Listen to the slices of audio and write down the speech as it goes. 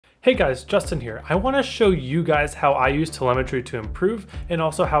Hey guys, Justin here. I want to show you guys how I use telemetry to improve and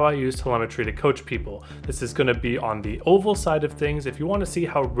also how I use telemetry to coach people. This is going to be on the oval side of things. If you want to see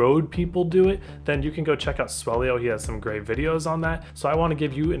how road people do it, then you can go check out Swellio. He has some great videos on that. So I want to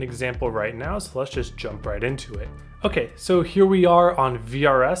give you an example right now. So let's just jump right into it. Okay, so here we are on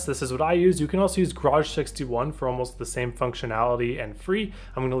VRS. This is what I use. You can also use Garage 61 for almost the same functionality and free.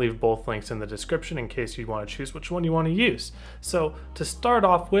 I'm going to leave both links in the description in case you want to choose which one you want to use. So to start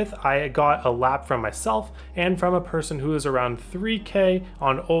off with, I got a lap from myself and from a person who is around 3K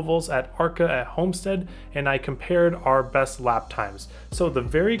on ovals at ARCA at Homestead, and I compared our best lap times. So the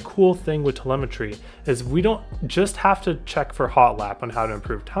very cool thing with telemetry is we don't just have to check for hot lap on how to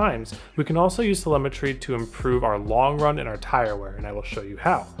improve times. We can also use telemetry to improve our long run and our tire wear, and I will show you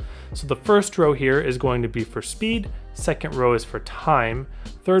how. So the first row here is going to be for speed, second row is for time,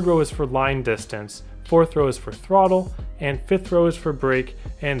 third row is for line distance, fourth row is for throttle, and fifth row is for brake,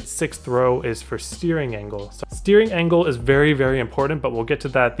 and sixth row is for steering angle. So steering angle is very, very important, but we'll get to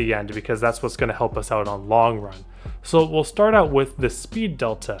that at the end because that's what's going to help us out on long run. So we'll start out with the speed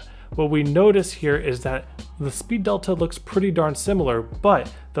delta. What we notice here is that the speed delta looks pretty darn similar,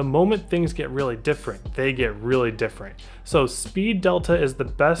 but the moment things get really different, they get really different. So speed delta is the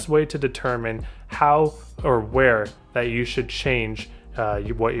best way to determine how or where that you should change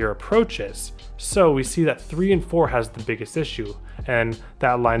what your approach is. So we see that 3 and 4 has the biggest issue, and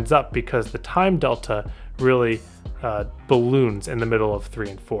that lines up because the time delta really balloons in the middle of 3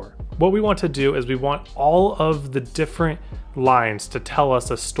 and 4. What we want to do is we want all of the different lines to tell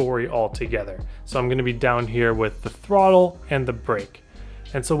us a story all together. So I'm going to be down here with the throttle and the brake.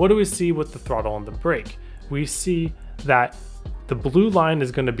 And so what do we see with the throttle and the brake? We see that the blue line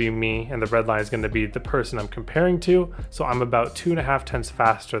is going to be me and the red line is going to be the person I'm comparing to. So I'm about 2.5 tenths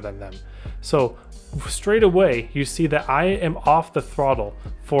faster than them. So straight away, you see that I am off the throttle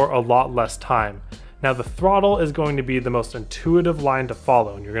for a lot less time. Now the throttle is going to be the most intuitive line to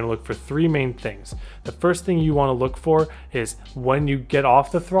follow, and you're going to look for 3 main things. The first thing you want to look for is when you get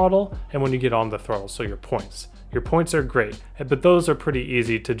off the throttle and when you get on the throttle, so your points. Your points are great, but those are pretty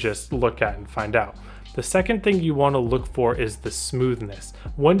easy to just look at and find out. The second thing you want to look for is the smoothness.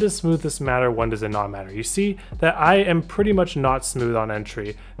 When does smoothness matter? When does it not matter? You see that I am pretty much not smooth on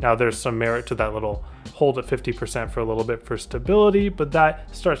entry. Now there's some merit to that little hold at 50% for a little bit for stability, but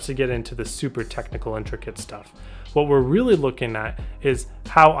that starts to get into the super technical intricate stuff. What we're really looking at is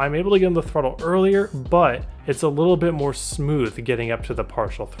how I'm able to get on the throttle earlier, but it's a little bit more smooth getting up to the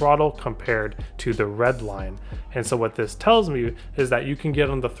partial throttle compared to the red line. And so what this tells me is that you can get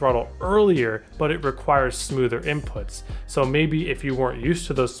on the throttle earlier, but it requires smoother inputs. So maybe if you weren't used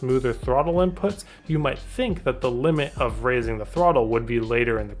to those smoother throttle inputs, you might think that the limit of raising the throttle would be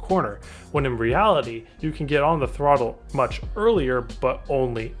later in the corner, when in reality, you can get on the throttle much earlier, but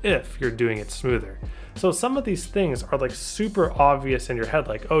only if you're doing it smoother. So some of these things are like super obvious in your head,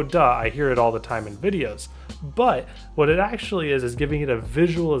 like, oh duh, I hear it all the time in videos. But what it actually is giving it a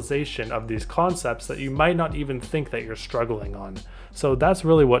visualization of these concepts that you might not even think that you're struggling on. So that's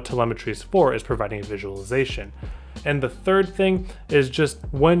really what telemetry is for, is providing a visualization. And the third thing is just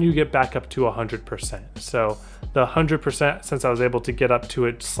when you get back up to 100%. So the 100%, since I was able to get up to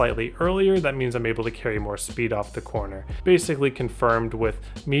it slightly earlier, that means I'm able to carry more speed off the corner. Basically confirmed with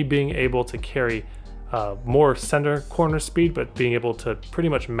me being able to carry more center corner speed, but being able to pretty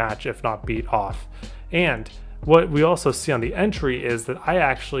much match, if not beat off. And what we also see on the entry is that I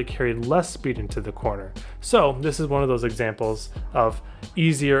actually carried less speed into the corner. So this is one of those examples of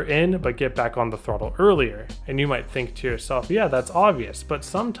easier in, but get back on the throttle earlier. And you might think to yourself, yeah, that's obvious, but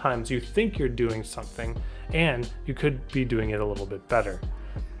sometimes you think you're doing something and you could be doing it a little bit better.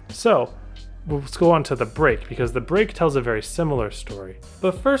 So let's go on to the brake, because the brake tells a very similar story.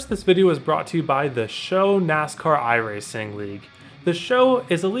 But first, this video is brought to you by the Show NASCAR iRacing League. The Show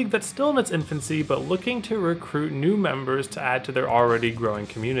is a league that's still in its infancy, but looking to recruit new members to add to their already growing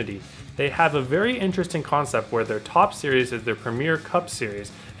community. They have a very interesting concept where their top series is their Premier Cup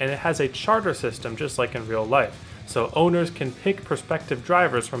series, and it has a charter system just like in real life. So owners can pick prospective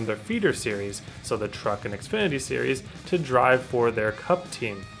drivers from their feeder series, so the Truck and Xfinity series, to drive for their Cup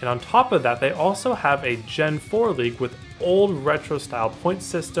team. And on top of that, they also have a Gen 4 league with old retro style point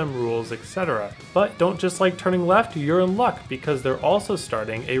system, rules, etc. But don't just like turning left, you're in luck, because they're also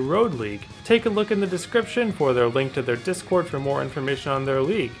starting a road league. Take a look in the description for their link to their Discord for more information on their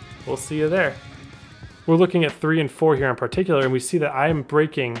league. We'll see you there. We're looking at 3 and 4 here in particular, and we see that I'm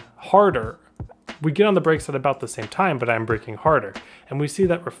braking harder. We get on the brakes at about the same time, but I'm braking harder. And we see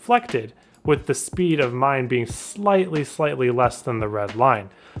that reflected with the speed of mine being slightly less than the red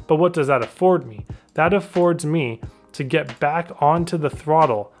line. But what does that afford me? That affords me to get back onto the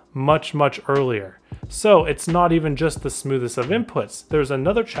throttle much earlier. So it's not even just the smoothest of inputs. There's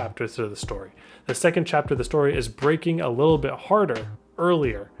another chapter to the story. The second chapter of the story is braking a little bit harder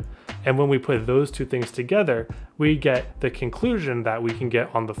earlier. And when we put those two things together, we get the conclusion that we can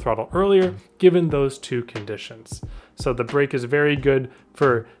get on the throttle earlier given those two conditions. So the brake is very good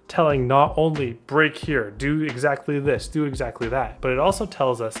for telling not only brake here, do exactly this, do exactly that, but it also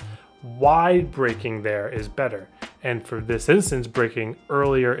tells us why braking there is better. And for this instance, braking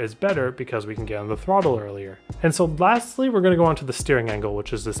earlier is better because we can get on the throttle earlier. And so lastly, we're going to go on to the steering angle,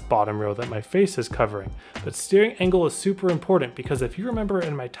 which is this bottom row that my face is covering. But steering angle is super important because if you remember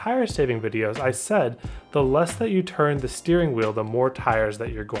in my tire saving videos, I said the less that you turn the steering wheel, the more tires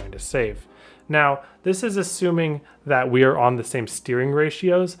that you're going to save. Now, this is assuming that we are on the same steering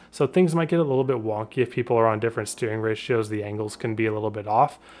ratios, so things might get a little bit wonky if people are on different steering ratios, the angles can be a little bit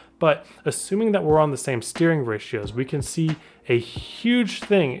off. But assuming that we're on the same steering ratios, we can see a huge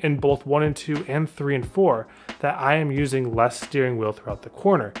thing in both 1 and 2 and 3 and 4 that I am using less steering wheel throughout the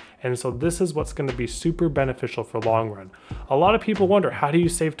corner. And so this is what's going to be super beneficial for long run. A lot of people wonder, how do you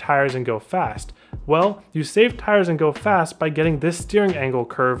save tires and go fast? Well, you save tires and go fast by getting this steering angle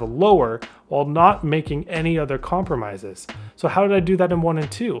curve lower while not making any other compromises. So how did I do that in 1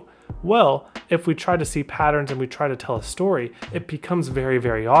 and 2? Well, if we try to see patterns and we try to tell a story, it becomes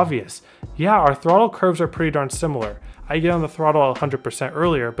very obvious. Yeah, our throttle curves are pretty darn similar. I get on the throttle 100%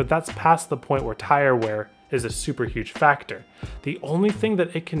 earlier, but that's past the point where tire wear is a super huge factor. The only thing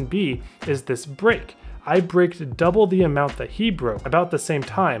that it can be is this brake. I braked double the amount that he broke, about the same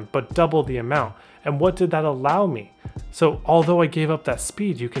time, but double the amount. And what did that allow me? So although I gave up that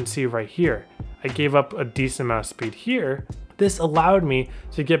speed, you can see right here, I gave up a decent amount of speed here. This allowed me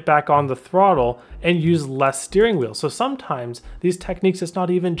to get back on the throttle and use less steering wheel. So sometimes these techniques, it's not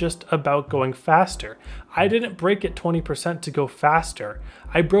even just about going faster. I didn't brake at 20% to go faster.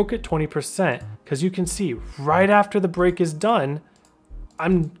 I broke at 20% because you can see right after the brake is done,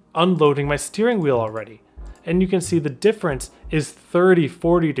 I'm unloading my steering wheel already. And you can see the difference is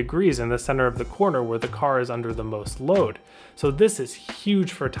 30-40 degrees in the center of the corner where the car is under the most load. So this is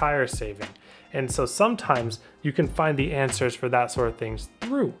huge for tire saving. And so sometimes you can find the answers for that sort of things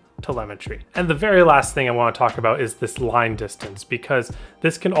through telemetry. And the very last thing I want to talk about is this line distance, because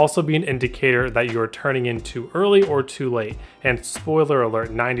this can also be an indicator that you're turning in too early or too late. And spoiler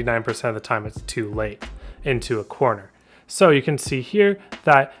alert, 99% of the time it's too late into a corner. So you can see here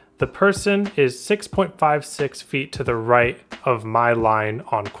that the person is 6.56 feet to the right of my line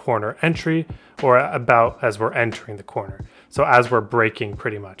on corner entry, or about as we're entering the corner. So as we're braking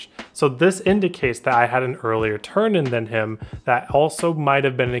pretty much. So this indicates that I had an earlier turn in than him. That also might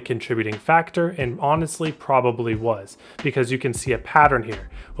have been a contributing factor, and honestly probably was, because you can see a pattern here.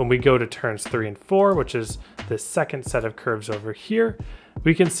 When we go to turns 3 and 4, which is the second set of curves over here,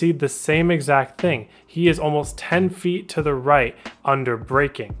 we can see the same exact thing. He is almost 10 feet to the right under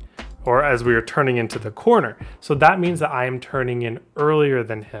braking, or as we are turning into the corner. So that means that I am turning in earlier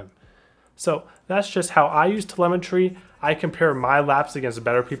than him. So that's just how I use telemetry. I compare my laps against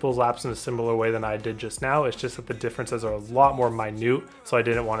better people's laps in a similar way than I did just now. It's just that the differences are a lot more minute, so I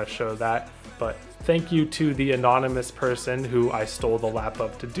didn't want to show that. But thank you to the anonymous person who I stole the lap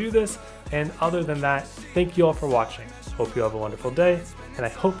of to do this. And other than that, thank you all for watching. Hope you have a wonderful day, and I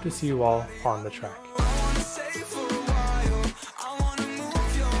hope to see you all on the track.